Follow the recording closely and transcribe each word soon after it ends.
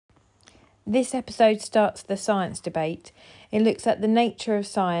This episode starts the science debate. It looks at the nature of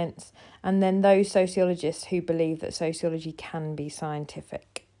science and then those sociologists who believe that sociology can be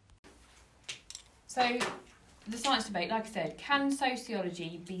scientific. So, the science debate, like I said, can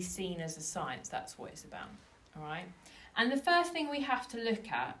sociology be seen as a science? That's what it's about, all right? And the first thing we have to look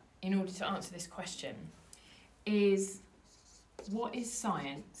at in order to answer this question is, what is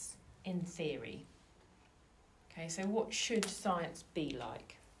science in theory? Okay, so what should science be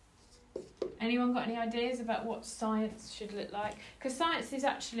like? Anyone got any ideas about what science should look like? Because science is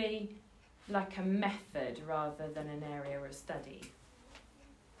actually like a method rather than an area of study.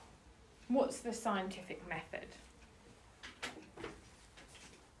 What's the scientific method?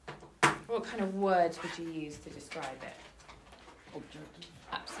 What kind of words would you use to describe it? Objective.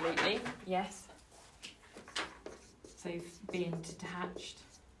 Absolutely, yes. So being detached.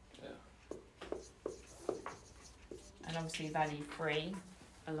 Yeah. And obviously value free,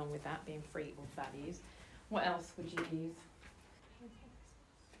 along with that, being free of values. What else would you use?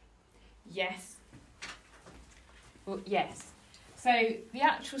 Yes. Well, yes. So the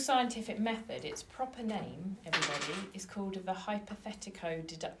actual scientific method, its proper name, everybody, is called the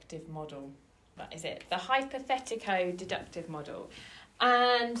hypothetico-deductive model. That is it, the hypothetico-deductive model.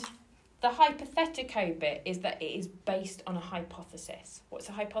 And the hypothetico bit is that it is based on a hypothesis. What's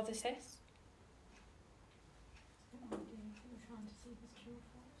a hypothesis?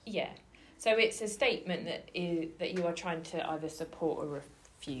 Yeah. So it's a statement that you are trying to either support or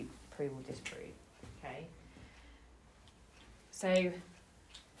refute, prove or disprove. Okay. So,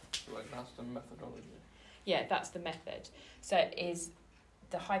 Like that's the methodology. yeah, that's the method. So it is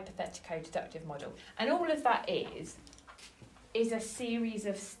the hypothetico-deductive model. And all of that is a series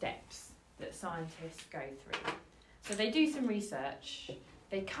of steps that scientists go through. So they do some research,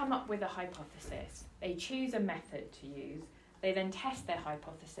 they come up with a hypothesis, they choose a method to use, they then test their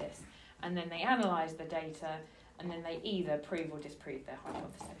hypothesis, and then they analyse the data, and then they either prove or disprove their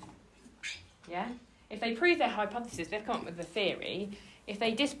hypothesis. Yeah? If they prove their hypothesis, they've come up with a theory. If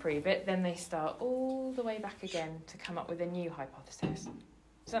they disprove it, then they start all the way back again to come up with a new hypothesis.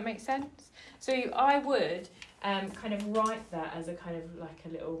 Does that make sense? So I would kind of write that as a kind of like a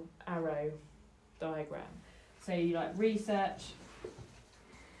little arrow diagram. So you like research,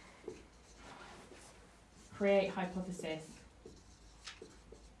 create hypothesis,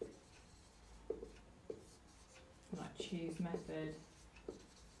 like choose method,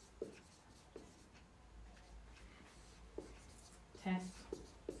 test,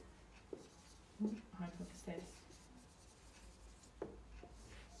 hypothesis,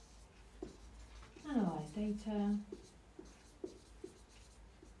 analyse data,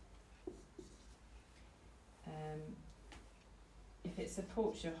 if it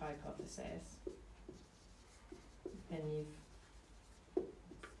supports your hypothesis, then you've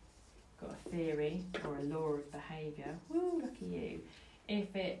got a theory or a law of behaviour. Woo, lucky you.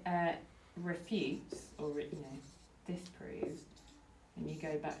 If it refutes or disproves, then you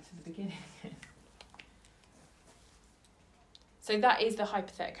go back to the beginning. So that is the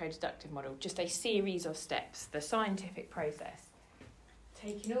hypothetico-deductive model, just a series of steps, the scientific process.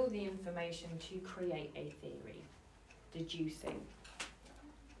 Taking all the information to create a theory, deducing.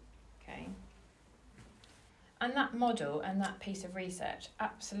 Okay. And that model and that piece of research,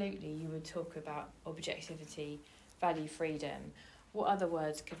 absolutely you would talk about objectivity, value freedom. What other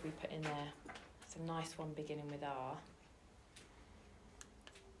words could we put in there? It's a nice one beginning with R.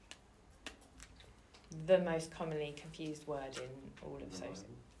 The most commonly confused word in all of social.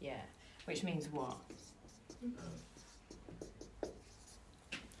 Yeah. Which means what? That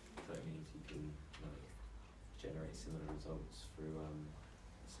means you can generate similar results through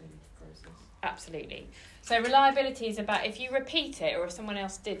the same process. Absolutely. So reliability is about if you repeat it or if someone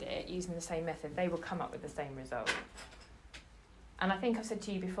else did it using the same method, they will come up with the same result. And I think I've said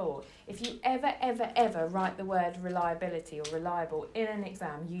to you before, if you ever write the word reliability or reliable in an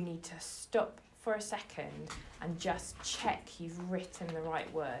exam, you need to stop for a second and just check you've written the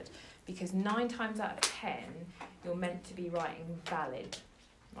right word. Because 9 times out of 10, you're meant to be writing valid,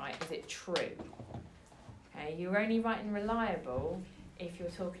 right? Is it true? Okay, you're only writing reliable if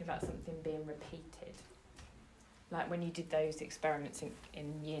you're talking about something being repeated. Like when you did those experiments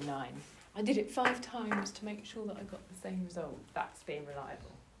in year 9. I did it 5 times to make sure that I got the same result. That's being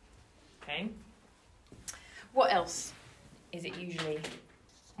reliable. Okay? What else is it usually?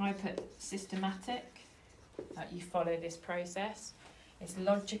 I put systematic, like you follow this process. It's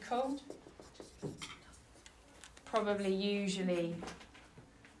logical. Probably usually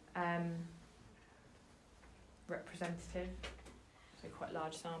representative, so quite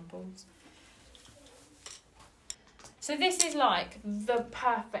large samples. So So this is like the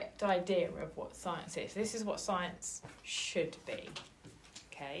perfect idea of what science is. This is what science should be.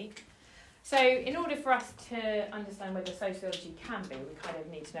 Okay? So in order for us to understand whether sociology can be, we kind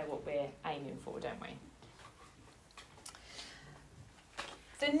of need to know what we're aiming for, don't we?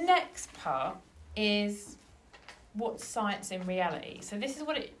 The next part is what's science in reality. So this is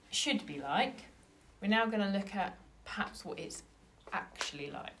what it should be like. We're now going to look at perhaps what it's actually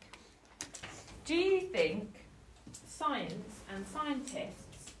like. Do you think science and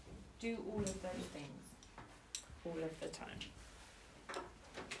scientists do all of those things all of the time?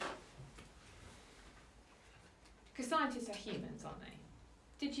 Because scientists are humans, aren't they?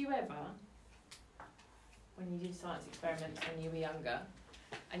 Did you ever, when you did science experiments when you were younger,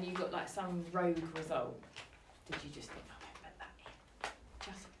 and you got like some rogue result, did you just think, I won't put that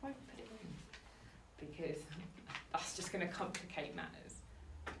in? Just won't put it in. Because that's just going to complicate matters.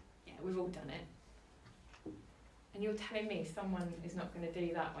 Yeah, we've all done it. And you're telling me someone is not going to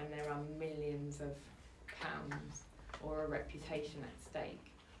do that when there are millions of pounds or a reputation at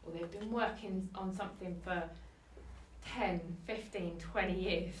stake? Or they've been working on something for 10, 15, 20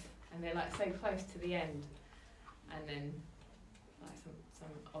 years and they're like so close to the end, and then like some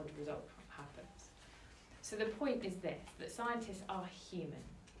odd result happens. So the point is this, that scientists are human,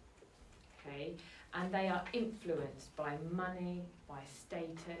 okay, and they are influenced by money, by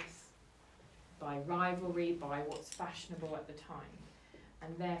status, by rivalry, by what's fashionable at the time,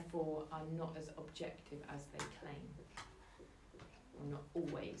 and therefore are not as objective as they claim, or not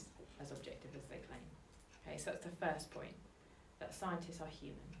always as objective as they claim. Okay, so that's the first point, that scientists are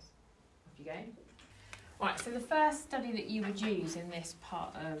humans. Off you go. Right, so the first study that you would use in this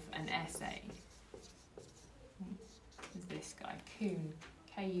part of an essay is this guy, Kuhn,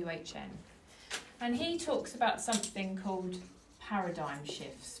 K-U-H-N. And he talks about something called paradigm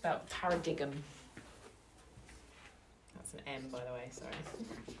shifts, spelled paradigm. That's an M, by the way, sorry.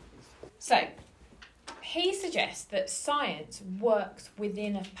 So, he suggests that science works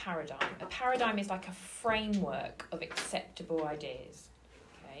within a paradigm. A paradigm is like a framework of acceptable ideas.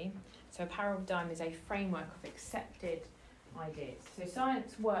 Okay? So a paradigm is a framework of accepted ideas. So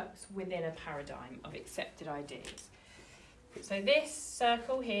science works within a paradigm of accepted ideas. So this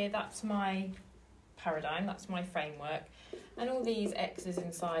circle here, that's my paradigm, that's my framework, and all these X's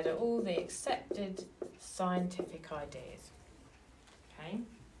inside are all the accepted scientific ideas. Okay?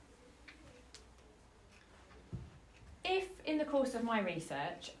 If in the course of my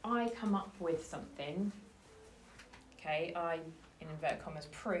research I come up with something, okay, I, in inverted commas,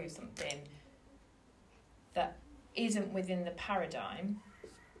 prove something that isn't within the paradigm,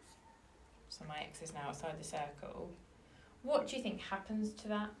 so my X is now outside the circle, what do you think happens to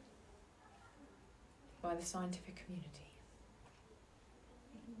that by the scientific community?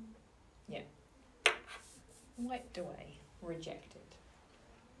 Yeah. Wiped away, rejected.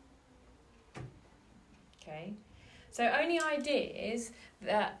 Okay? So only ideas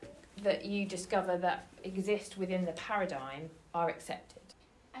that you discover that exist within the paradigm are accepted.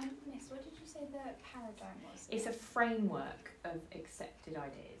 Miss, what did you say the paradigm was? It's a framework of accepted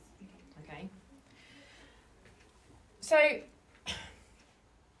ideas. Okay? So,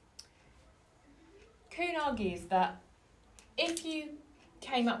 Kuhn argues that if you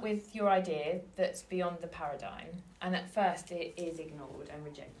came up with your idea that's beyond the paradigm, and at first it is ignored and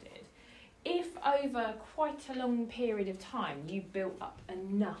rejected, if over quite a long period of time you built up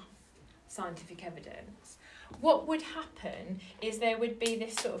enough scientific evidence, what would happen is there would be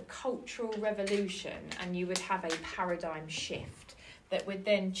this sort of cultural revolution, and you would have a paradigm shift that would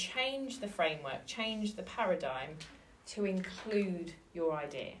then change the framework, change the paradigm to include your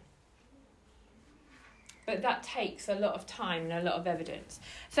idea. But that takes a lot of time and a lot of evidence.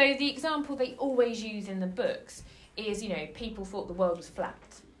 So the example they always use in the books is, people thought the world was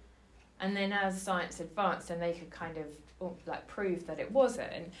flat. And then as science advanced and they could kind of prove that it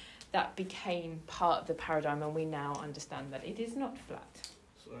wasn't, that became part of the paradigm, and we now understand that it is not flat.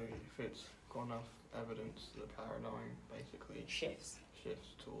 So if it's got enough evidence, the paradigm basically Shifts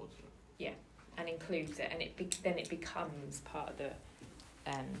towards it. Yeah, and includes it, and then it becomes part of the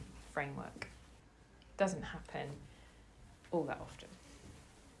framework. Doesn't happen all that often.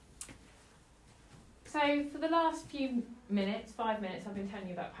 So for the last few minutes, 5 minutes, I've been telling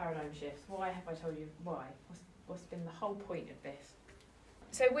you about paradigm shifts. Why have I told you why? What's been the whole point of this?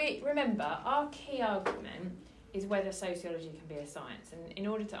 So remember, our key argument is whether sociology can be a science. And in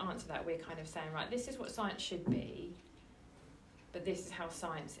order to answer that, we're kind of saying, right, this is what science should be, but this is how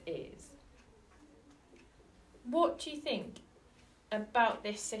science is. What do you think about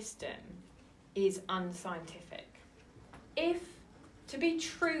this system is unscientific? If to be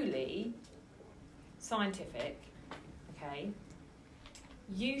truly scientific, okay,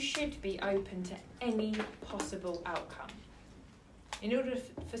 you should be open to any possible outcome. In order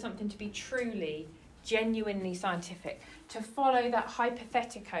for something to be truly, genuinely scientific, to follow that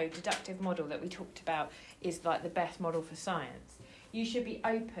hypothetico-deductive model that we talked about is like the best model for science, you should be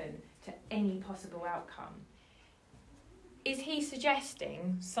open to any possible outcome. Is he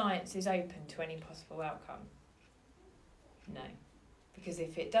suggesting science is open to any possible outcome? No. Because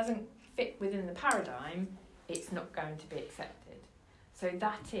if it doesn't fit within the paradigm, it's not going to be accepted. So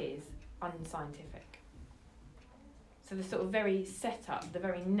that is unscientific. So the sort of very setup, the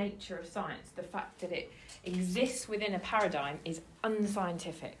very nature of science, the fact that it exists within a paradigm is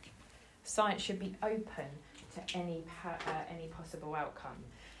unscientific. Science should be open to any possible outcome.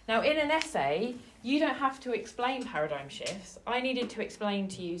 Now, in an essay, you don't have to explain paradigm shifts. I needed to explain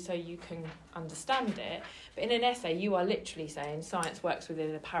to you so you can understand it. But in an essay, you are literally saying science works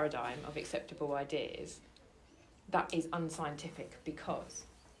within a paradigm of acceptable ideas. That is unscientific because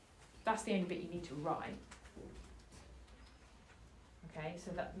that's the only bit you need to write. Okay,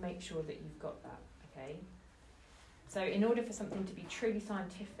 so that make sure that you've got that. Okay. So in order for something to be truly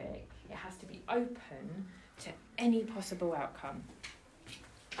scientific, it has to be open to any possible outcome.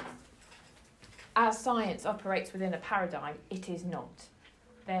 As science operates within a paradigm, it is not.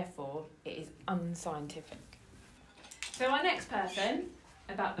 Therefore, it is unscientific. So our next person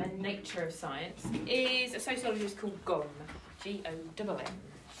about the nature of science is a sociologist called Gomm, Gomm,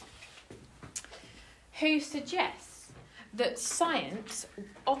 who suggests that science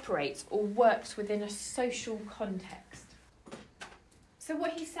operates or works within a social context. So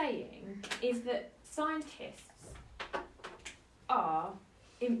what he's saying is that scientists are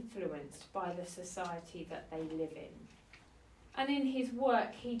influenced by the society that they live in. And in his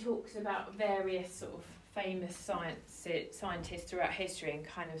work, he talks about various sort of famous scientists throughout history and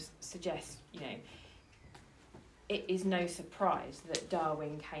kind of suggests, it is no surprise that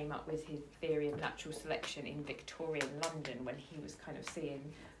Darwin came up with his theory of natural selection in Victorian London when he was kind of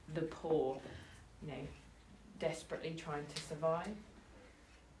seeing the poor, desperately trying to survive.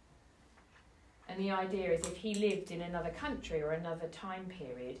 And the idea is if he lived in another country or another time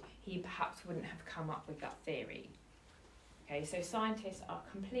period, he perhaps wouldn't have come up with that theory. Okay, so scientists are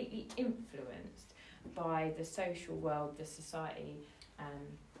completely influenced by the social world, the society,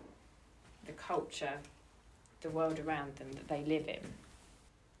 the culture, the world around them that they live in.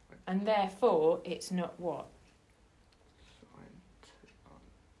 And therefore, it's not what?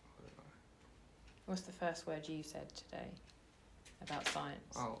 What's the first word you said today about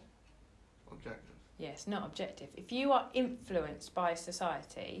science? Oh, objective. Yes, not objective. If you are influenced by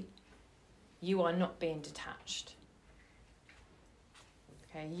society, you are not being detached.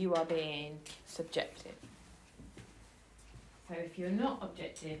 Okay, you are being subjective. So if you're not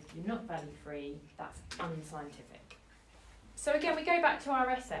objective, you're not value-free, that's unscientific. So again, we go back to our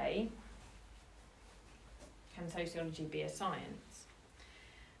essay, can sociology be a science?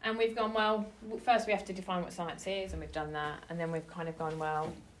 And we've gone, well, first we have to define what science is, and we've done that, and then we've kind of gone,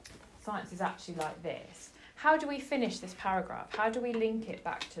 well, science is actually like this. How do we finish this paragraph? How do we link it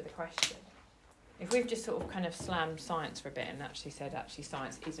back to the question? If we've just sort of kind of slammed science for a bit and actually said,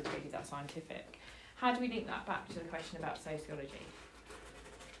 science isn't really that scientific, how do we link that back to the question about sociology?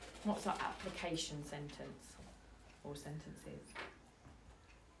 What's our application sentence or sentences?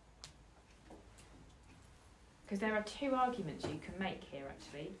 Because there are two arguments you can make here,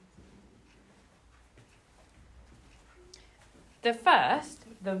 actually. The first,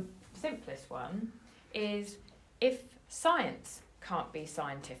 the simplest one, is if science can't be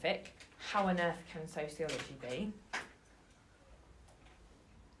scientific, how on earth can sociology be?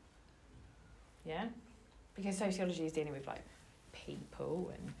 Yeah? Because sociology is dealing with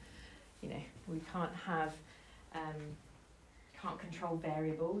people and, we can't have, can't control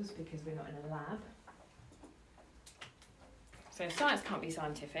variables because we're not in a lab. So if science can't be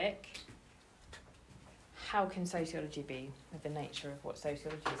scientific, how can sociology be with the nature of what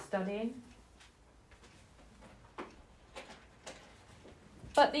sociology is studying?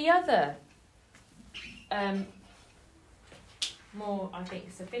 But the other, more, I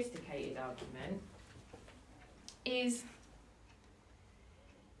think, sophisticated argument is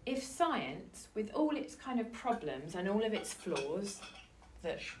if science, with all its kind of problems and all of its flaws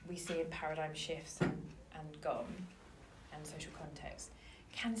that we see in paradigm shifts and Gomm and social context,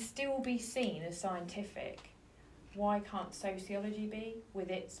 can still be seen as scientific, why can't sociology be with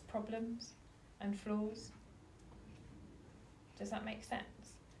its problems and flaws? Does that make sense?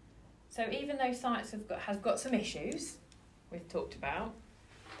 So even though science has got some issues, we've talked about,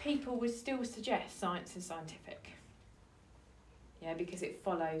 people would still suggest science is scientific. Yeah, because it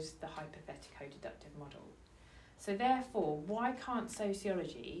follows the hypothetico-deductive model. So therefore, why can't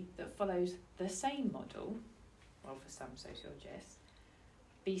sociology that follows the same model, well, for some sociologists,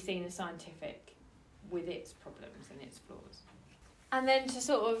 be seen as scientific with its problems and its flaws? And then to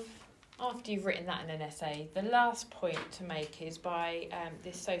sort of, after you've written that in an essay, the last point to make is by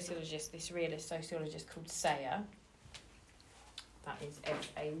this sociologist, this realist sociologist called Sayer. That is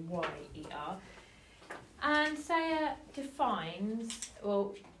Sayer. And Sayer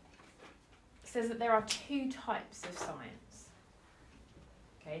says that there are two types of science.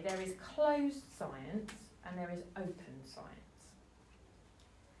 Okay, there is closed science and there is open science.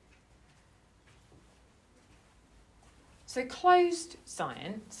 So closed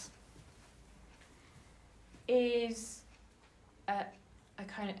science is a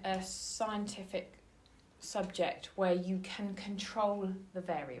scientific subject where you can control the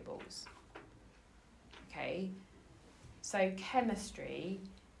variables. Okay, so chemistry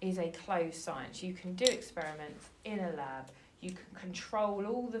is a closed science. You can do experiments in a lab. You can control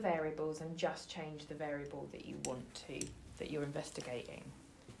all the variables and just change the variable that you want to, that you're investigating.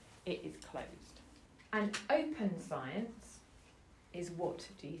 It is closed. And open science is what,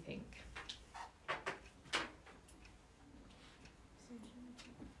 do you think?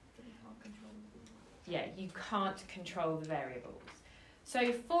 Yeah, you can't control the variables.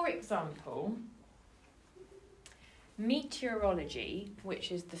 So, for example, meteorology,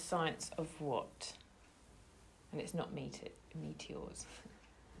 which is the science of what? And it's not meteors.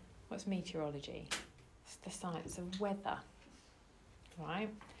 What's meteorology? It's the science of weather, right?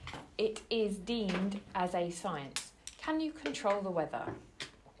 It is deemed as a science. Can you control the weather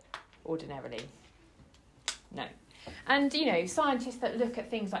ordinarily? No. And, scientists that look at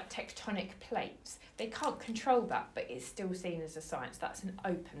things like tectonic plates, they can't control that, but it's still seen as a science. That's an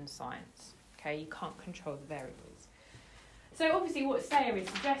open science, okay? You can't control the variables. So obviously what Sayer is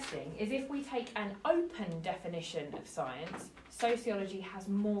suggesting is if we take an open definition of science, sociology has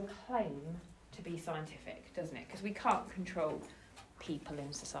more claim to be scientific, doesn't it? Because we can't control people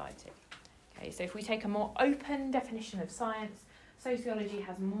in society. Okay, so if we take a more open definition of science, sociology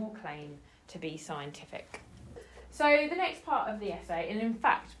has more claim to be scientific. So the next part of the essay, and in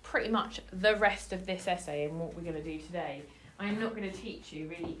fact pretty much the rest of this essay and what we're going to do today, I am not going to teach you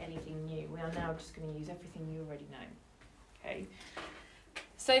really anything new. We are now just going to use everything you already know. Okay.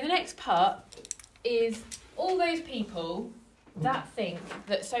 So the next part is all those people that think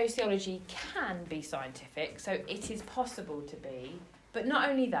that sociology can be scientific, so it is possible to be, but not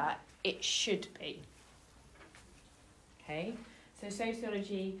only that, it should be. Okay, so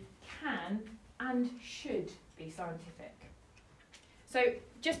sociology can and should be scientific. So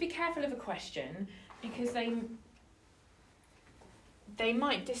just be careful of a question, because they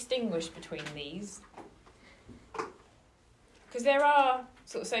might distinguish between these. Because there are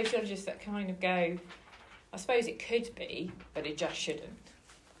sort of sociologists that kind of go, I suppose it could be, but it just shouldn't.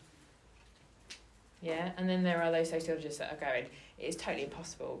 Yeah, and then there are those sociologists that are going, it is totally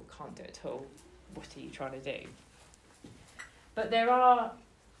impossible, can't do it at all. What are you trying to do? But there are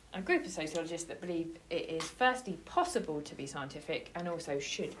a group of sociologists that believe it is firstly possible to be scientific and also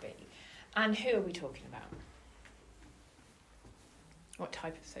should be. And who are we talking about? What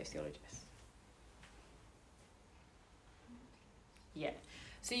type of sociologists? Yeah.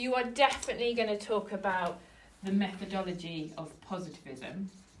 So you are definitely going to talk about the methodology of positivism.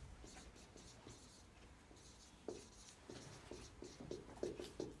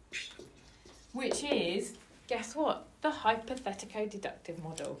 Which is, guess what? The hypothetico-deductive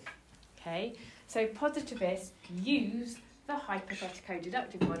model. Okay? So positivists use the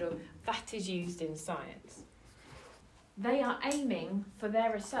hypothetico-deductive model that is used in science. They are aiming for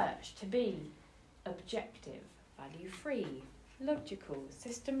their research to be objective, value-free, logical,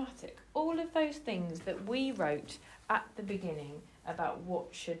 systematic, all of those things that we wrote at the beginning about what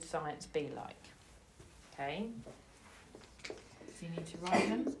should science be like. Okay? So you need to write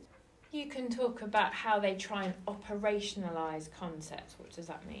them. You can talk about how they try and operationalise concepts. What does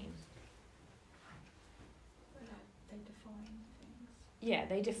that mean? They define things. Yeah,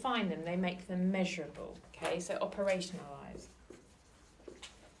 they define them, they make them measurable. Okay, so operationalise.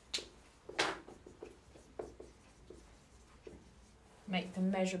 Make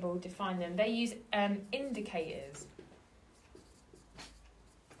them measurable, define them. They use indicators.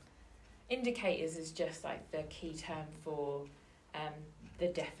 Indicators is just like the key term for the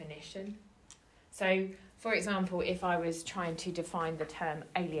definition. So, for example, if I was trying to define the term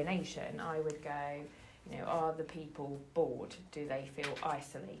alienation, I would go, are the people bored? Do they feel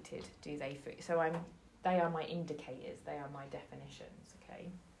isolated? Do they feel... So they are my indicators, they are my definitions, okay?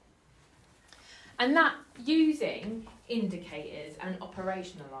 And that, using indicators and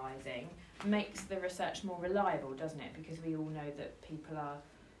operationalising, makes the research more reliable, doesn't it? Because we all know that people are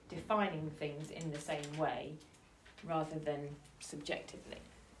defining things in the same way rather than subjectively.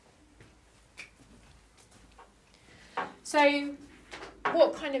 So,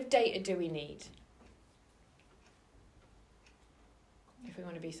 what kind of data do we need if we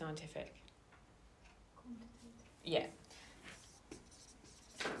want to be scientific? Yeah.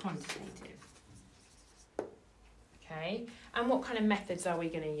 Quantitative. Okay. And what kind of methods are we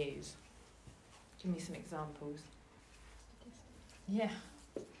going to use? Give me some examples. Yeah.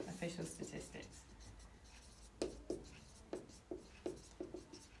 Official statistics.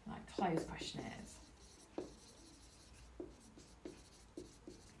 Like closed questionnaires.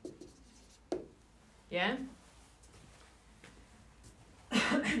 Yeah?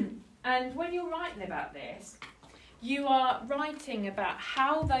 And when you're writing about this, you are writing about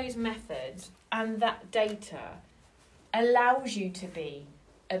how those methods and that data allows you to be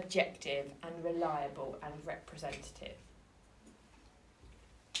objective and reliable and representative.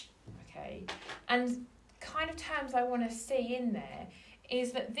 Okay? And kind of terms I want to see in there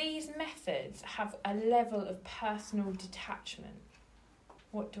is that these methods have a level of personal detachment.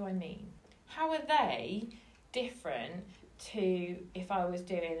 What do I mean? How are they different to if I was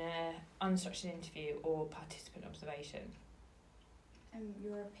doing an unstructured interview or participant observation?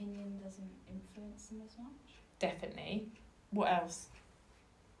 Your opinion doesn't influence them as much? Definitely. What else?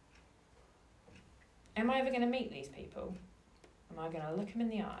 Am I ever going to meet these people? Am I going to look them in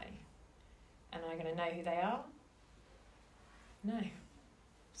the eye? Am I going to know who they are? No.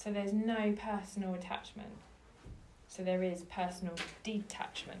 So there's no personal attachment. So there is personal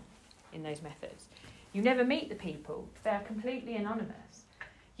detachment in those methods. You never meet the people. They're completely anonymous.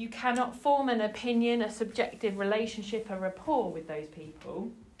 You cannot form an opinion, a subjective relationship, a rapport with those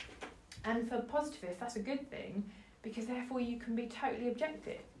people. And for positivists, that's a good thing, because therefore you can be totally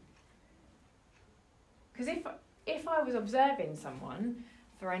objective. Because if I was observing someone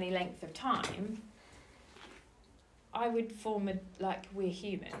for any length of time, I would form we're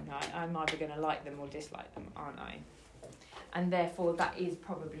human, right? I'm either going to like them or dislike them, aren't I? And therefore that is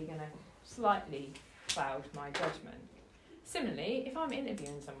probably going to slightly cloud my judgment. Similarly, if I'm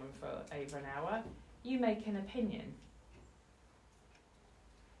interviewing someone for over an hour, you make an opinion.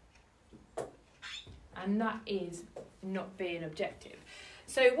 And that is not being objective.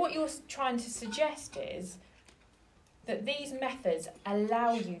 So what you're trying to suggest is that these methods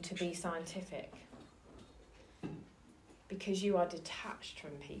allow you to be scientific because you are detached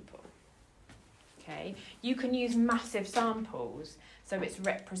from people. Okay? You can use massive samples, so it's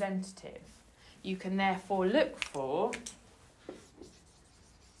representative. You can therefore look for,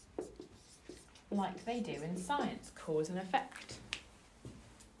 like they do in science, cause and effect.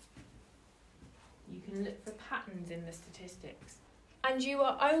 You can look for patterns in the statistics. And you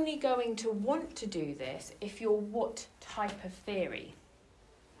are only going to want to do this if you're what type of theory?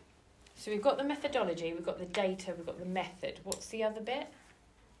 So we've got the methodology, we've got the data, we've got the method. What's the other bit?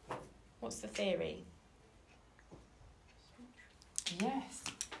 What's the theory? Yes.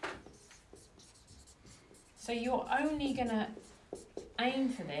 So you're only going to aim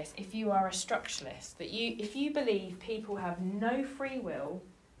for this if you are a structuralist. If you believe people have no free will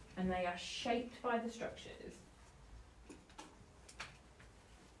and they are shaped by the structures.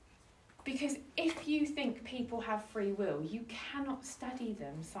 Because if you think people have free will, you cannot study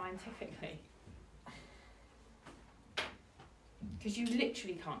them scientifically. Because you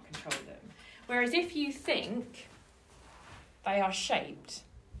literally can't control them. Whereas if you think they are shaped,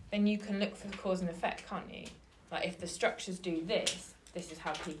 then you can look for the cause and effect, can't you? Like if the structures do this, this is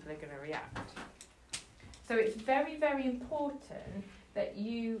how people are going to react. So it's very, very important that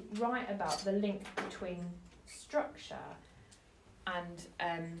you write about the link between structure and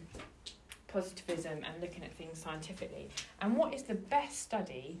positivism and looking at things scientifically. And what is the best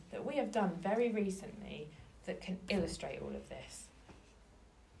study that we have done very recently that can illustrate all of this?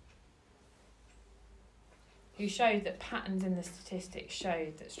 Who showed that patterns in the statistics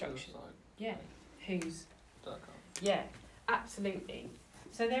showed that structure... Yeah, who's... Yeah, absolutely.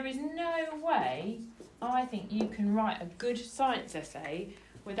 So there is no way, I think, you can write a good science essay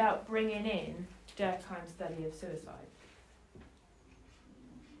without bringing in Durkheim's study of suicide.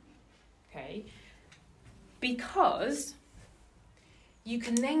 Okay? Because you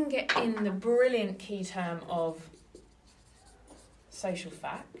can then get in the brilliant key term of social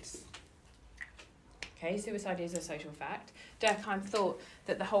facts. Okay, suicide is a social fact. Durkheim thought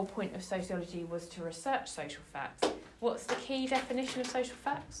that the whole point of sociology was to research social facts. What's the key definition of social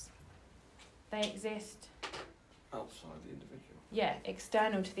facts? They exist outside the individual. Yeah,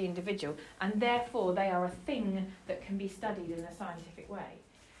 external to the individual, and therefore they are a thing that can be studied in a scientific way.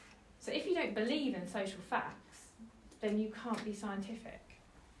 So if you don't believe in social facts, then you can't be scientific.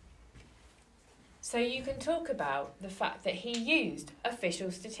 So you can talk about the fact that he used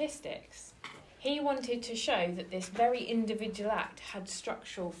official statistics. He wanted to show that this very individual act had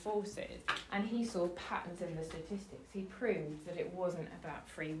structural forces, and he saw patterns in the statistics. He proved that it wasn't about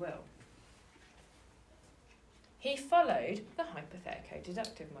free will. He followed the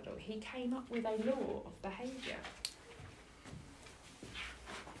hypothetico-deductive model. He came up with a law of behaviour.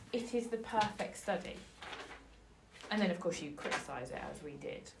 It is the perfect study. And then, of course, you criticise it, as we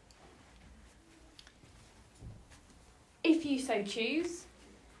did. If you so choose,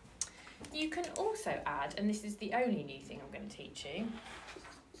 you can also add, and this is the only new thing I'm going to teach you,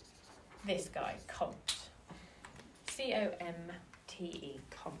 this guy, Comte. C-O-M-T-E,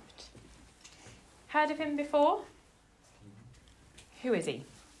 Comte. Heard of him before? Who is he?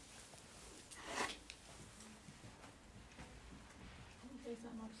 Is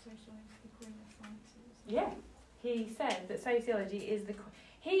that not sociology, the queen of sciences? Yeah. He said that sociology is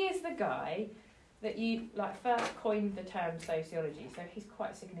he is the guy that you first coined the term sociology, so he's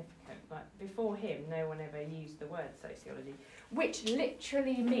quite significant. Like before him, no one ever used the word sociology, which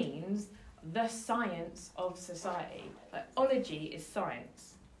literally means the science of society. Like ology is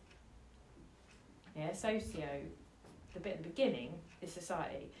science. Yeah, socio, the bit at the beginning, is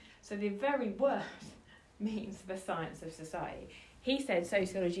society. So the very word means the science of society. He said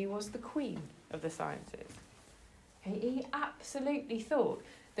sociology was the queen of the sciences. He absolutely thought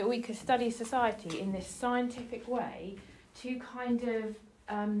that we could study society in this scientific way to kind of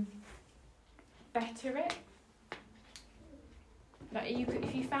better it. Like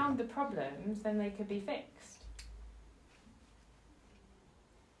if you found the problems, then they could be fixed.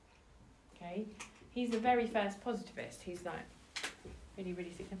 Okay, he's the very first positivist. He's like really,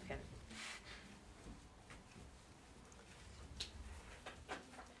 really significant.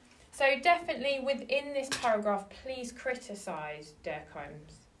 So definitely within this paragraph, please criticise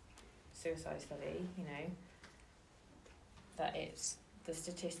Durkheim's suicide study, that the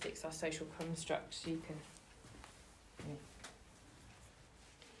statistics are social constructs,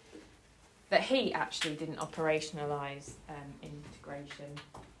 that he actually didn't operationalise integration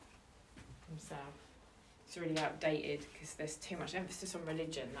himself. It's really outdated because there's too much emphasis on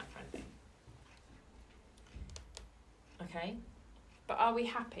religion, that kind of thing. Okay, but are we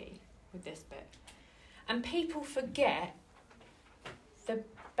happy with this bit? And people forget the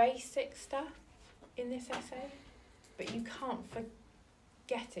basic stuff in this essay, but you can't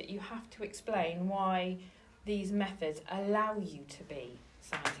forget it. You have to explain why these methods allow you to be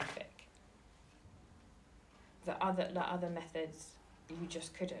scientific. The other methods you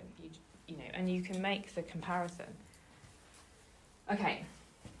just couldn't. And you can make the comparison. Okay,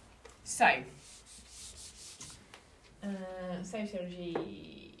 so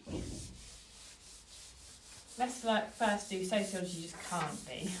sociology. Let's first do sociology just can't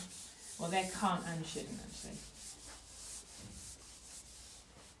be. Well, there can't and shouldn't actually.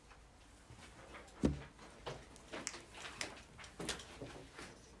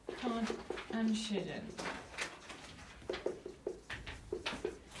 Can't and shouldn't.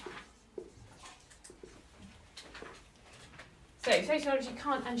 So sociology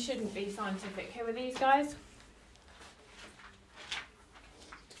can't and shouldn't be scientific. Who are these guys?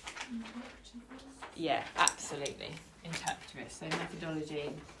 Yeah, absolutely. Interpretivist. So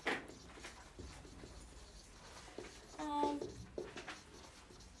methodology.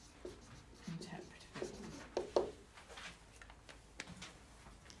 Interpretivism.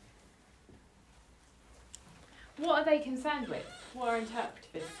 What are they concerned with? What are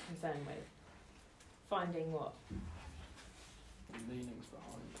interpretivists concerned with? Finding what? Meanings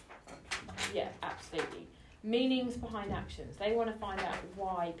behind actions. Yeah, absolutely. Meanings behind actions. They want to find out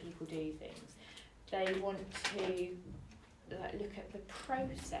why people do things. They want to look at the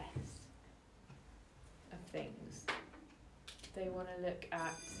process of things. They want to look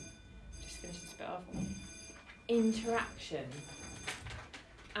at, just finish this bit off, interaction.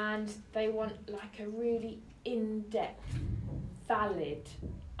 And they want a really in-depth, valid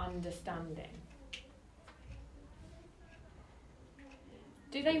understanding.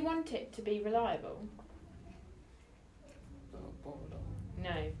 Do they want it to be reliable? They're not bothered, are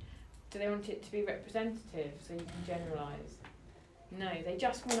No. Do they want it to be representative so you can generalise? No, they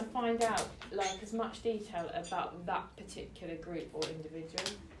just want to find out as much detail about that particular group or individual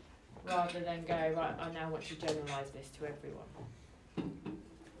rather than go, right, I now want to generalise this to everyone.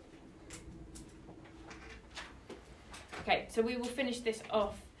 Okay, so we will finish this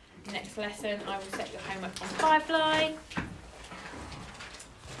off next lesson. I will set your homework on Firefly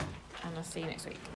and I'll see you next week.